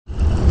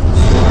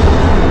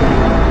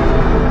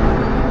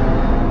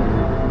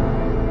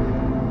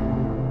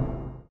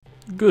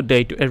Good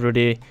day to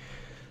everybody.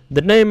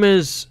 The name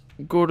is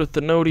Gordoth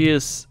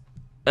Enodious,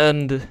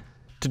 and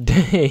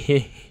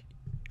today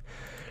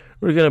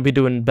we're gonna be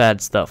doing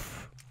bad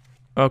stuff.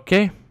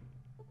 Okay?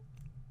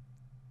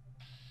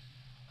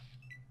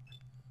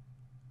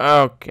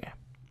 Okay.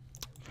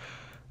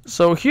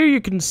 So here you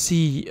can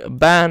see a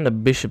band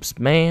of Bishop's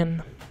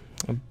men,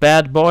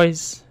 bad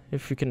boys,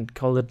 if you can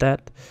call it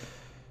that.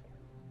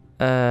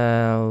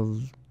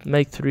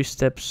 Make 3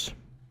 steps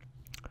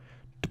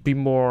to be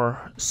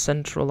more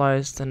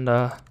centralized, and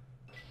I'll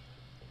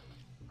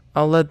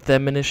let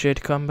them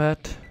initiate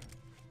combat.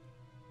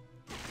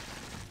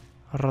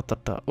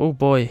 Ratata. Oh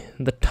boy,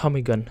 the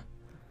Tommy gun.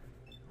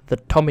 The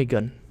Tommy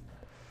gun.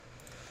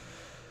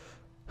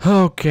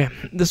 Okay,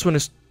 this one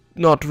is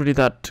not really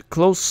that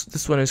close.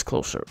 This one is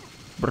closer.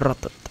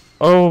 Ratata.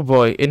 Oh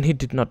boy, and he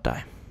did not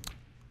die.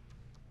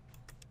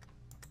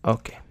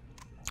 Okay.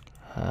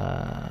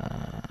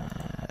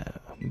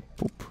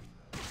 Poop.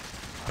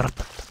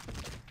 Ratata.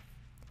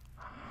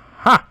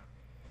 Ha!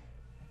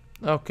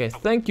 Okay,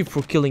 thank you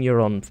for killing your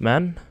own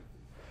man.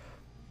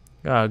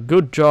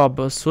 Good job,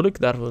 Sulik.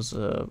 That was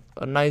a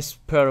nice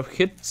pair of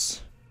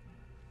hits.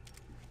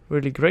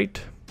 Really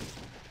great.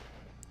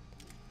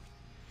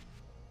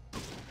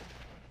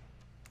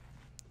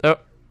 Oh,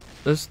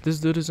 this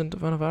dude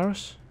isn't one of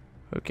ours?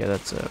 Okay,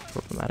 that's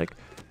problematic.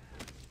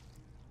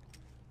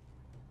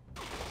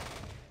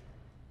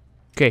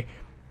 Okay,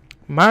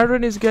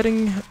 Myron is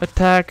getting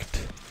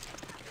attacked.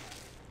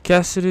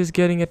 Cassidy is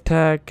getting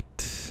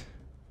attacked.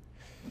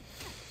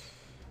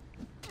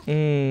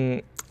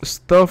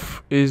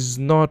 Stuff is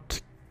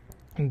not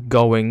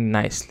going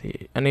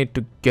nicely. I need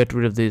to get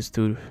rid of these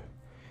two,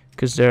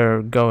 because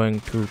they're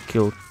going to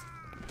kill.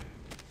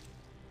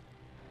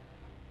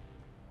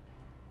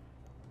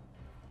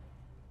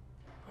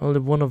 Only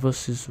one of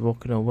us is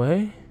walking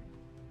away.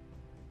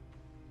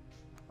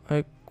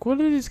 Like, what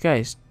are these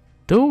guys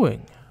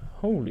doing?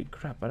 Holy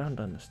crap, I don't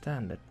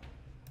understand it.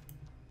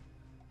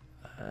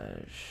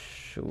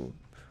 Shoot.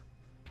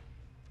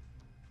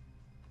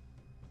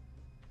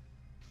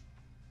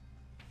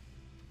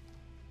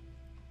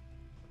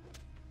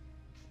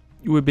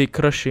 We'll be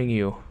crushing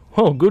you.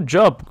 Oh, good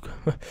job.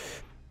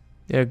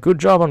 Yeah, good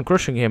job on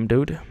crushing him,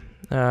 dude.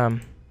 Okay,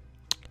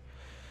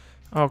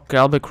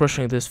 I'll be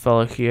crushing this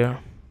fella here.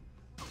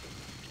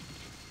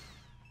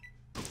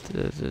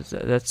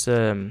 That's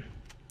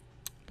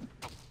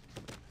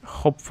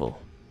hopeful.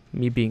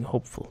 Me being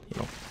hopeful,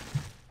 you know.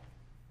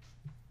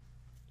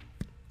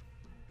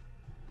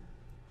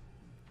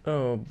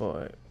 Oh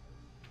boy.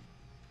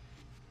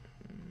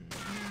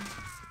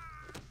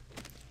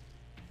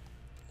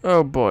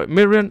 Oh boy,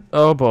 Miriam.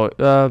 Oh boy.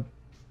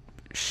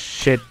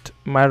 Shit.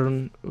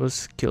 Myron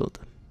was killed.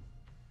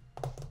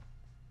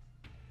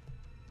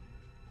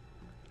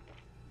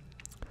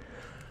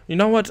 You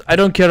know what? I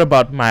don't care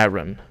about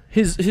Myron.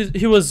 He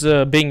was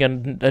being a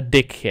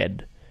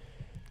dickhead.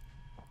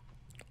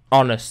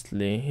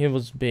 Honestly, he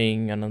was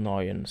being an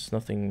annoyance.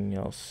 Nothing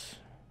else.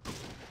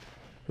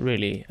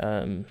 Really.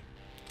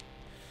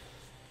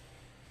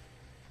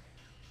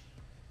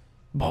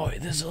 Boy,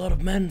 there's a lot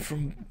of men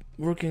from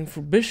working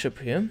for Bishop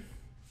here.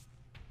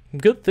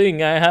 Good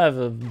thing I have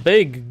a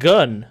big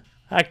gun.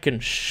 I can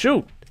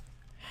shoot.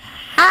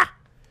 Ha!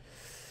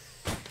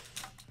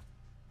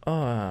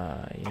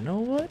 You know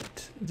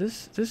what?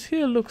 This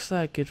here looks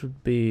like it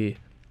would be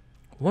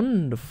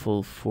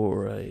wonderful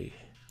for a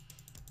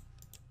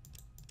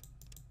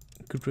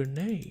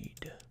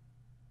grenade.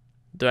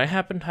 Do I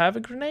happen to have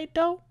a grenade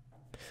though?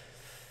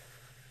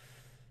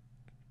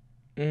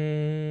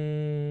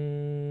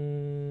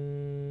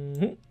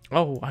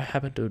 Oh, I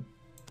happen to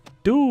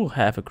do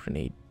have a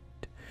grenade.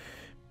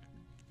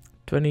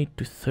 20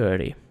 to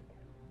 30.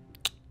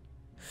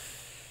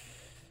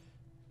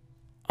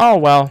 Oh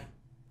well.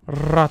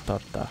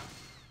 Ratata.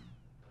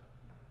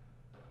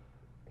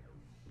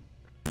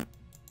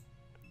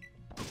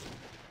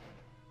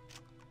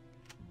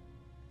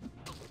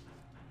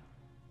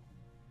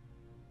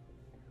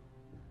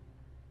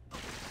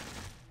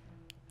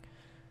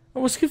 I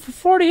was hit for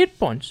 40 hit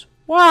points.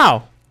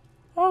 Wow.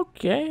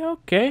 Okay,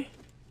 okay.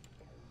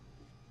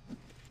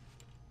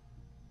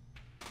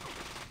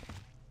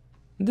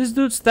 This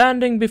dude's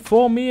standing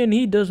before me and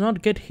he does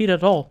not get hit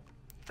at all.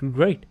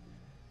 Great.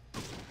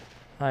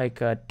 Like,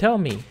 tell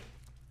me.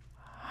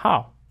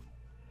 How?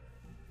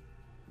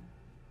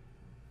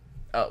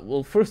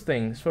 Well, first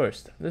things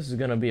first. This is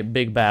gonna be a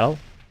big battle.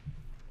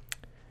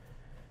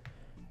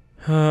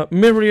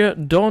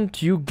 Miria, don't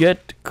you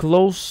get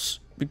close,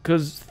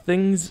 because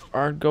things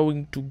are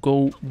going to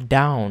go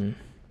down.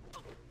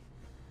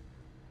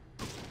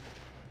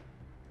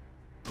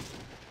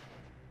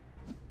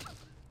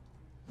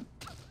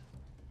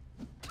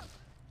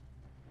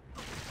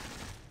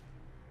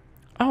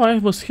 Oh, I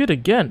was hit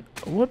again.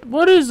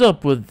 What is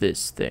up with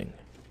this thing?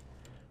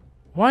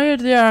 Why are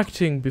they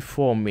acting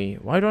before me?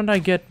 Why don't I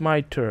get my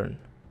turn?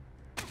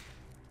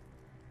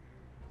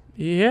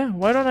 Yeah,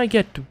 why don't I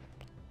get to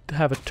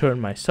have a turn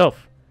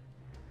myself?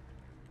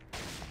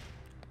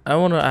 I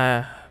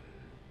wanna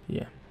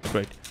yeah,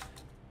 great.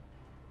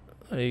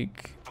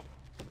 Like,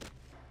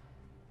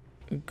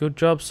 Good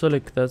job,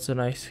 Sulik. That's a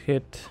nice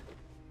hit.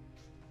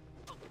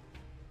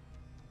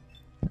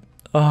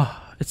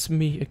 Ah, it's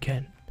me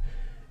again.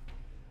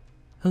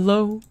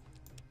 Hello?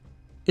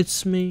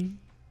 It's me.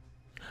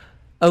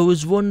 I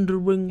was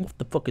wondering what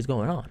the fuck is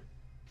going on.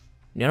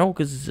 You know,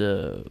 cause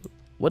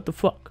what the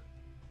fuck?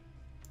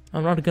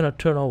 I'm not gonna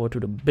turn over to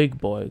the big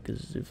boy,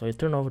 cause if I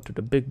turn over to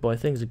the big boy,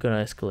 things are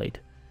gonna escalate.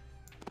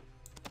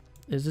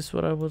 Is this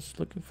what I was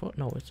looking for?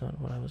 No, it's not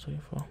what I was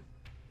looking for.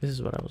 This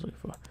is what I was looking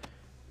for.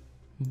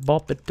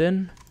 Bop it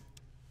in.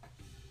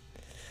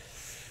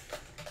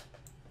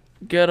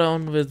 Get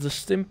on with the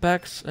stim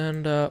packs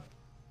and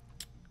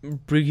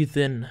breathe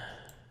in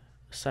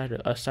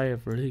a sigh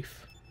of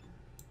relief.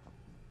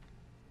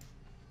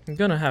 I'm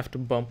gonna have to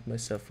bump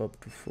myself up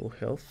to full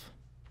health.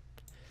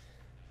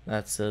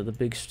 That's the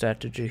big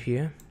strategy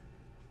here.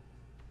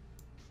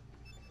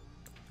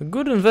 A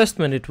good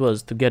investment it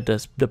was to get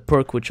the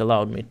perk which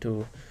allowed me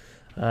to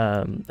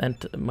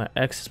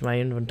access my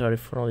inventory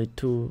for only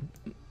 2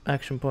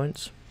 action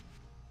points.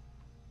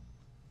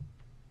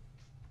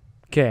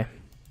 Okay.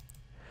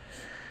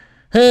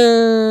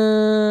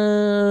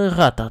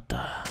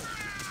 Ratata.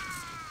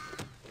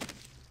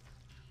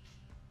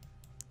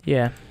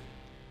 Yeah.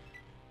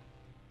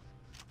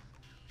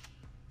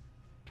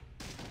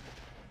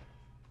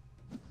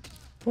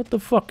 What the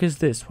fuck is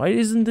this? Why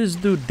isn't this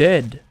dude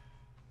dead?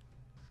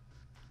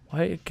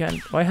 Why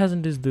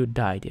hasn't this dude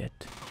died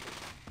yet?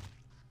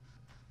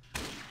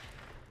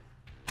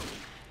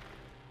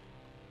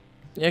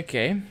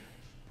 Okay.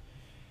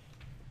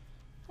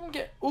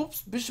 Okay.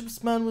 Oops,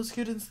 Bishop's man was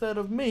hit instead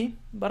of me,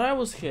 but I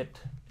was hit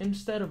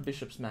instead of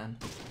Bishop's man.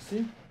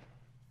 See?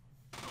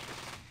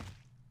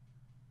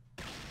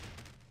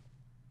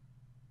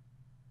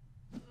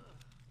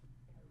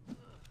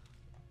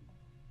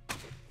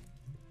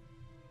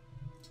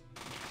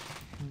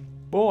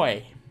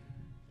 Boy.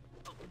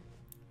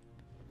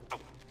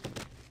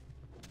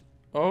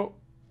 Oh.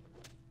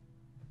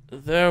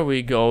 There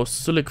we go.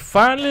 Sulik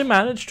finally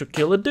managed to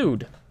kill a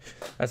dude.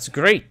 That's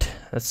great.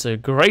 That's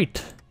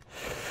great.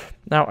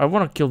 Now, I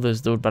want to kill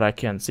this dude, but I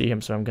can't see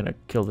him, so I'm gonna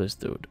kill this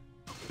dude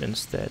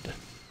instead.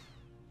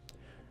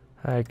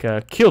 Like,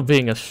 kill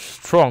being a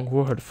strong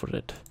word for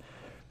it.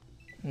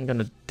 I'm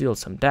gonna deal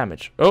some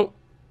damage. Oh!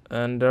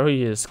 And there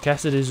he is.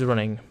 Cassidy's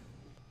running.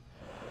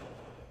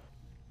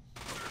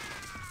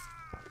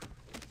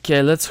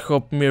 Okay, let's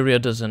hope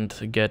Miria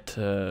doesn't get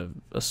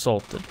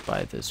assaulted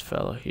by this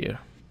fella here.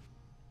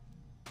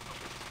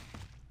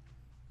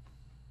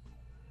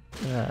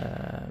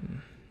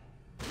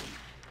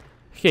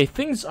 Okay,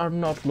 things are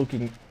not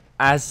looking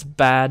as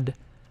bad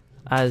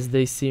as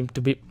they seem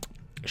to be.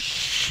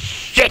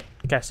 Shit!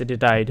 Cassidy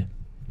died.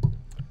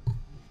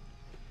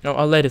 No,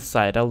 I'll let it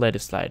slide. I'll let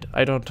it slide.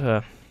 I don't.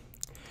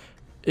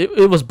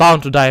 It was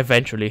bound to die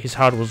eventually. His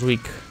heart was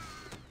weak.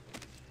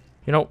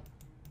 You know,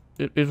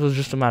 it was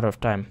just a matter of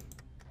time.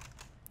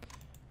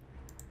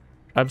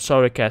 I'm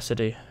sorry,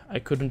 Cassidy. I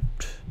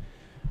couldn't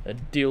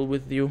deal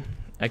with you.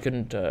 I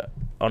couldn't,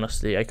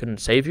 honestly, I couldn't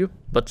save you.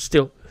 But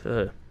still,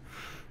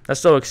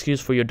 that's no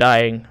excuse for you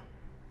dying.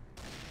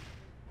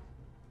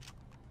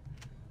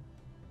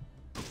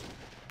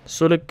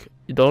 Sulik,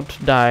 you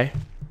don't die.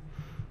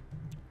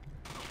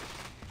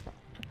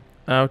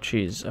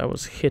 Ouchies, I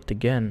was hit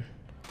again.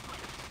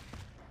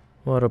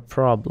 What a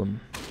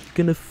problem.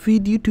 Gonna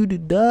feed you to the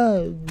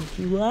dogs.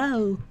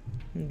 Wow.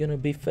 I'm gonna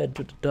be fed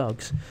to the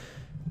dogs.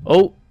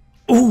 Oh.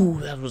 Ooh,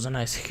 that was a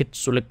nice hit,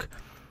 Sulik.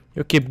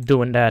 You keep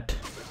doing that.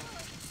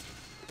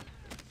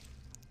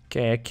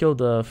 Okay, I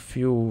killed a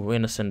few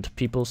innocent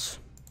peoples.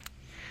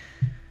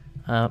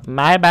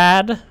 My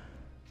bad.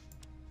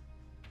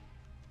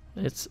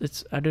 It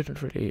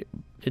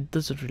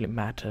doesn't really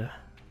matter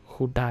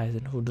who dies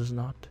and who does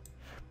not.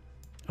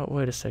 Oh,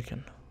 wait a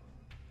second.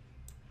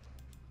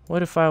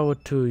 What if I were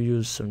to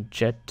use some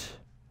jet?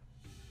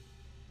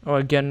 Oh,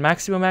 again,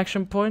 maximum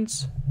action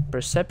points,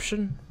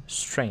 perception,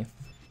 strength.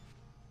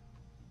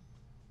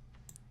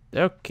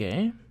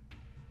 Okay.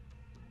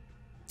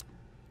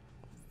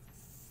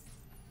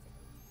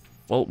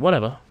 Well,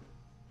 whatever.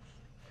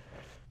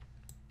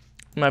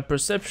 My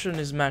perception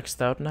is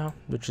maxed out now,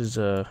 which is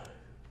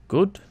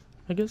good,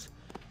 I guess.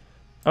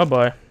 Oh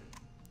boy.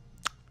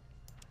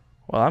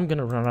 Well, I'm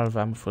gonna run out of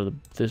ammo for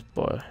this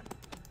boy.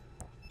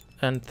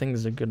 And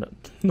things are gonna...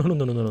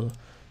 No.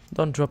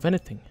 Don't drop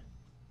anything.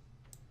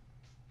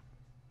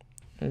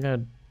 I'm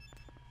gonna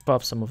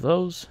pop some of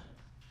those.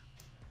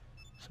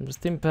 Some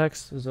stim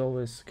packs, as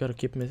always, gotta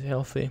keep me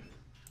healthy.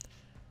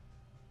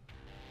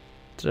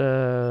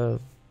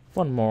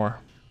 One more.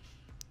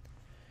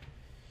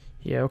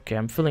 Yeah, okay,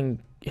 I'm feeling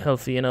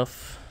healthy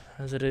enough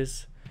as it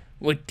is.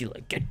 Wait till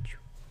I get you.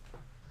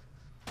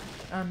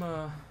 I'm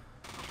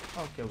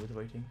okay with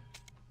waiting.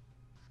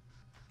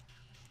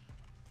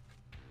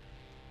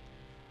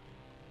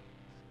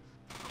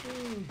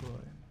 Oh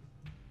boy.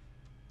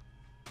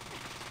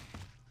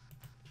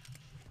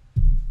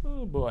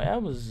 Oh boy, I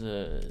was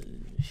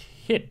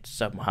hit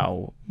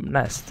somehow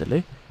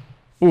nastily.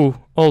 Ooh,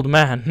 old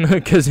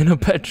man, casino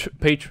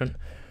patron.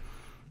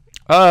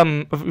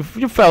 If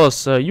you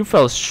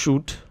fellas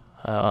shoot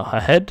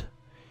ahead,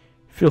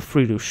 feel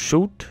free to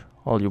shoot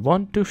all you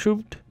want to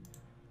shoot.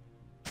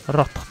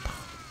 Ratata.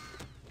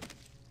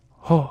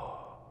 Oh.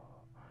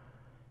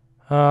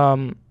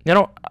 You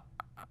know,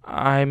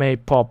 I may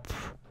pop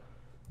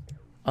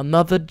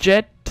another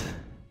jet.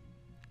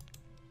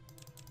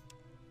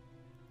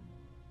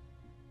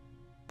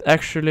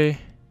 Actually,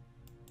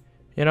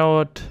 you know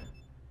what?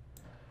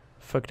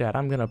 Fuck that.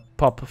 I'm gonna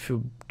pop a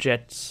few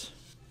jets.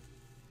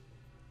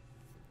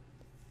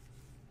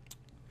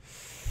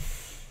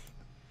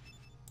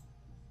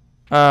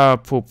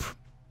 Poop.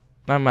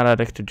 I'm an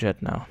addict to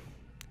jet now.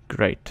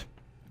 Great.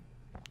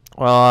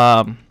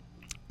 Well,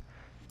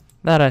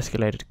 that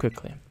escalated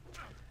quickly.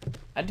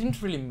 I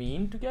didn't really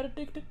mean to get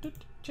addicted to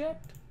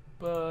jet,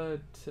 but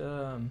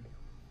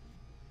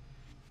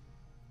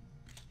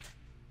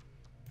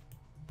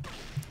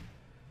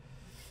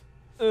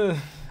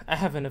I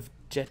have enough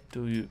jet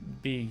to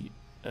be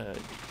a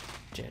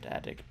jet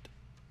addict.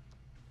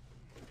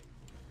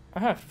 I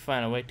have to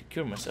find a way to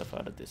cure myself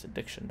out of this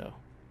addiction, though.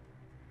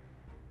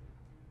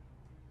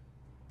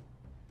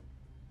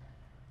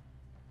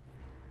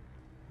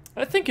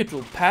 I think it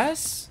will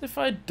pass if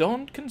I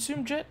don't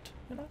consume jet,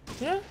 you know?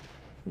 Yeah?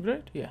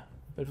 Great? Yeah,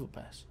 it will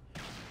pass.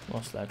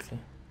 Most likely.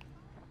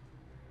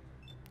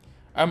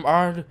 I'm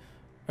hard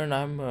and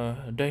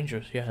I'm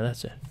dangerous. Yeah,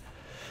 that's it.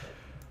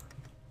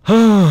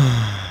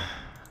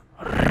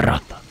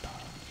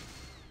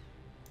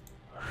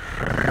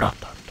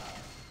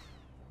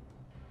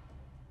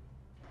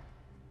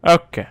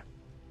 Okay.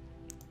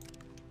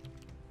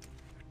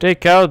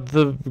 Take out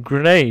the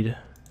grenade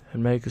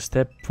and make a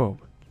step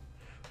forward.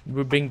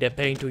 We bring the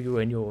pain to you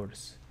and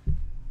yours.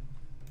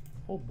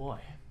 Oh boy.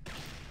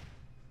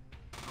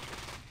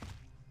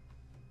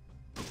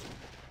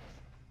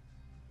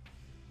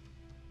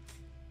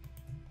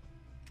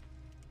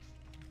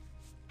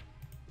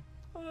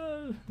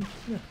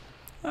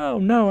 Oh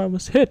no, I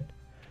was hit.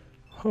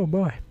 Oh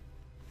boy.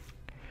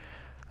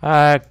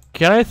 Can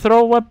I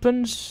throw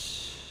weapons?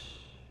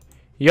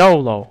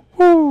 YOLO.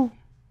 Woo!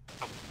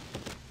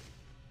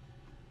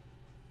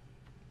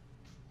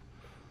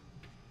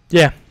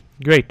 Yeah.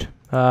 Great.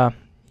 Yeah,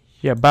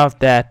 about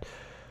that.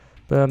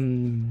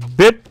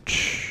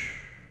 Bitch.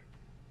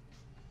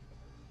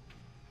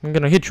 I'm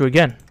gonna hit you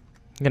again.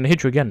 I'm gonna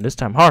hit you again, this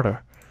time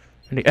harder.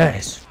 In the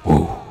ass.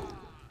 Woo.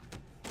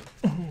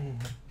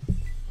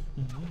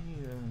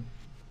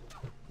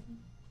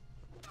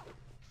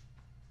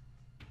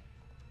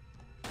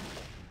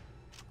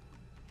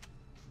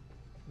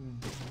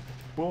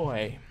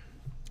 Boy.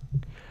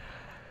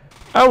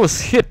 I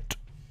was hit.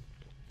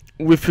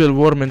 We feel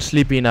warm and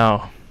sleepy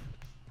now.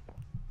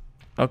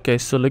 Okay,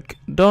 so look,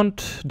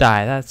 don't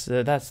die. That's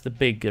the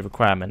big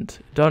requirement.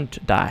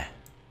 Don't die.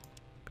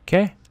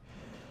 Okay.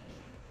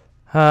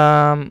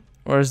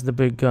 Where's the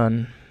big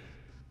gun?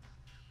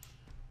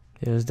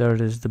 Yes, there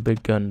it is. The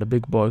big gun, the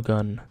big boy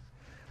gun,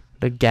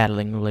 the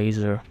Gatling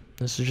laser.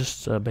 This is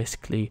just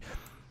basically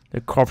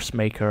the corpse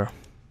maker.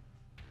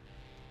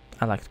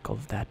 I like to call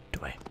it that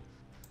way,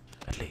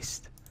 at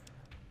least.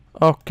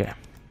 Okay.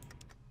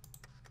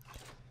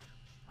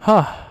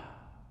 Huh.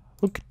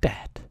 Look at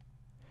that.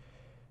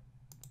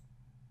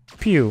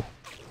 Pew.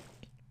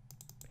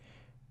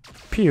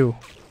 Pew.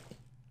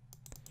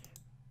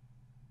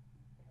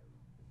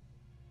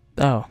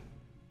 Oh.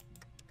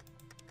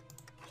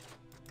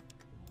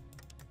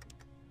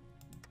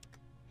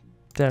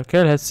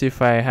 Okay, let's see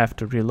if I have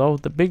to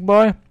reload the big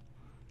boy.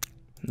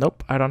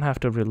 Nope, I don't have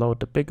to reload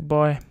the big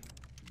boy.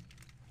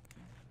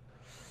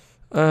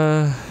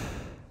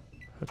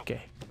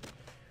 Okay.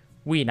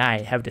 We and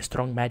I have the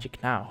strong magic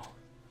now.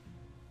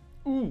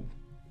 Ooh.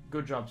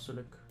 Good job,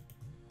 Sulik.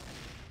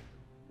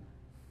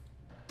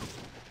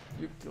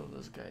 You kill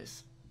those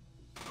guys.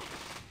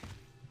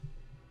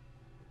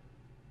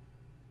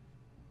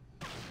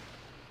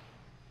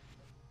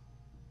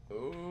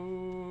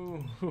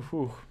 Oh.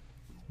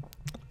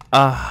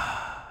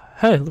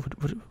 Hey,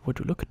 would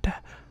you look at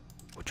that?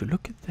 Would you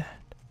look at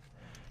that?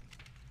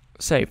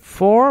 Say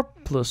 4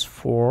 plus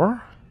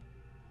 4.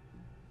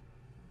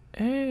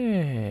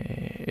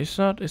 Hey, it's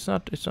not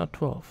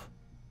 12.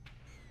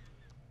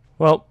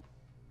 Well,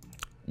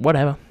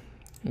 whatever.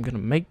 I'm gonna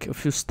make a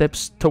few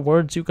steps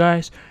towards you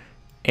guys.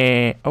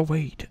 Oh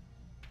wait,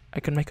 I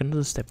can make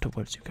another step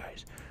towards you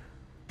guys.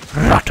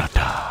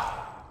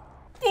 Ratata!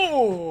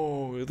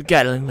 Oh, the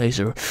Gatling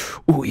laser.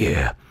 Oh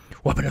yeah,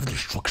 weapon of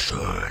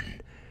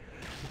destruction.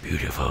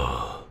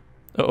 Beautiful.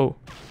 Uh-oh.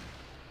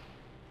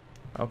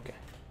 Okay.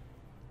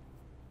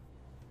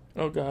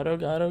 Oh god, oh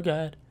god, oh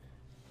god.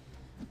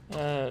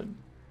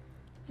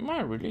 Am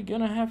I really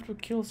gonna have to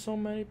kill so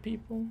many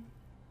people?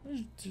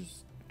 It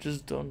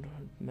just don't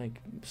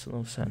make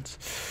no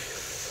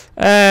sense.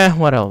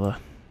 Whatever.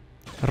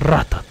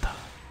 Ratata.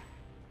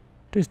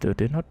 This dude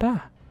did not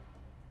die.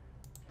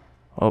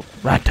 Oh,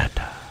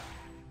 ratata.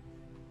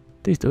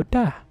 This dude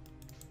died.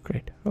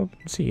 Great. Oh,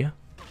 see ya.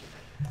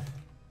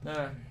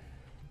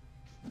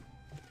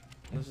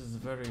 This is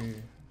very,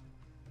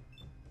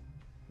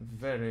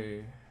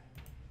 very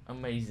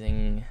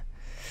amazing.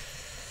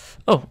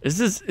 Oh, is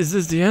this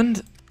the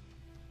end?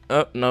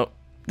 Oh no,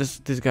 this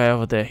guy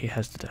over there, he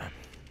has to die.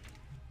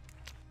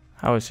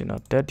 How is he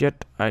not dead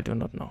yet? I do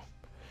not know.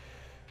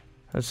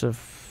 That's a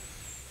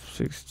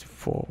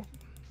 64,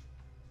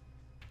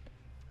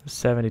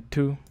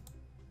 72.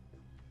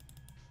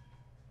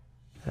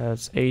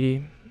 That's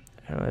 80.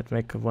 Let's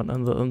make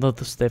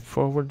another step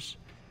forwards.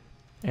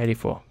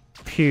 84.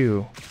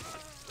 Pew.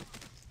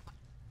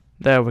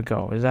 There we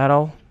go. Is that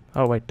all?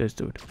 Oh wait, this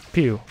dude.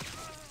 Pew.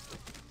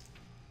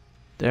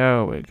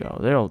 There we go.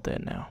 They're all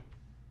dead now,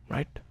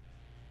 right?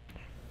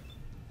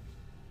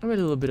 I'm a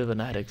little bit of an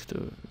addict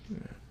to,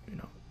 you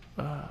know.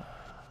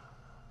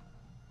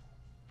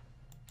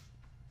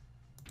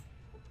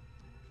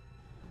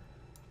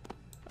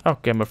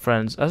 Okay, my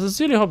friends. I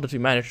sincerely hope that you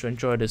managed to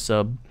enjoy this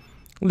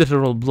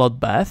literal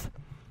bloodbath.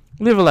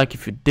 Leave a like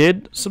if you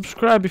did.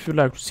 Subscribe if you'd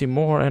like to see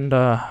more, and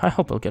I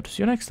hope I'll get to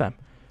see you next time.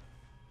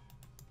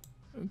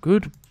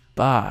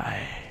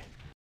 Goodbye.